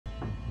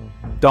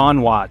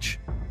Dawn Watch.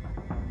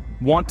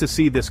 Want to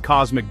see this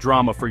cosmic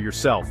drama for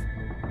yourself?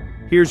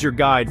 Here's your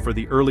guide for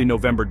the early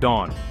November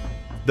dawn.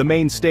 The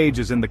main stage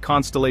is in the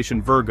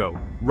constellation Virgo,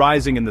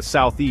 rising in the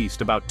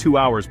southeast about 2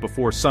 hours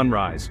before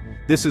sunrise.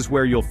 This is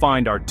where you'll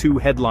find our two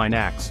headline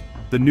acts.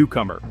 The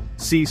newcomer,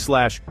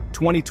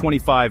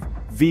 C/2025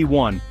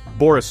 V1,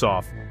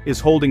 Borisov, is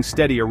holding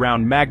steady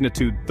around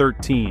magnitude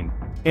 13.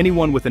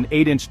 Anyone with an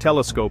 8-inch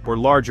telescope or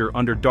larger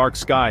under dark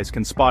skies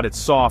can spot its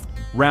soft,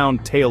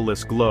 round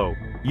tailless glow.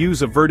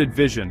 Use averted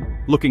vision,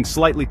 looking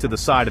slightly to the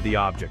side of the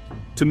object,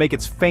 to make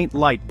its faint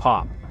light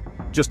pop.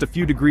 Just a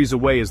few degrees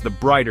away is the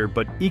brighter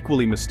but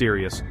equally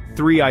mysterious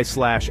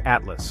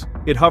 3I/Atlas.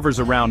 It hovers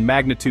around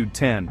magnitude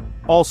 10,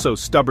 also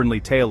stubbornly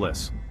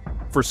tailless.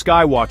 For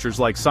skywatchers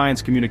like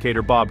science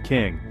communicator Bob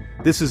King,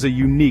 this is a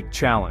unique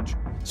challenge,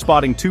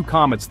 spotting two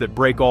comets that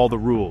break all the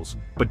rules.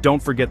 But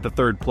don't forget the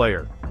third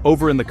player.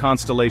 Over in the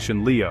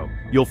constellation Leo,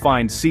 you'll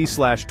find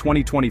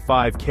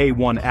C/2025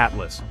 K1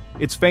 Atlas.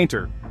 It's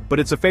fainter, but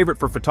it's a favorite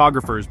for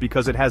photographers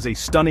because it has a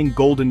stunning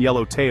golden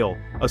yellow tail,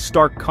 a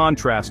stark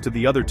contrast to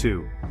the other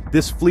two.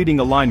 This fleeting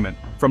alignment,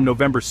 from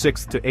November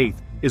 6th to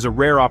 8th, is a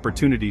rare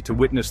opportunity to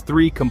witness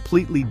three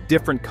completely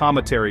different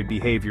cometary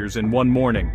behaviors in one morning.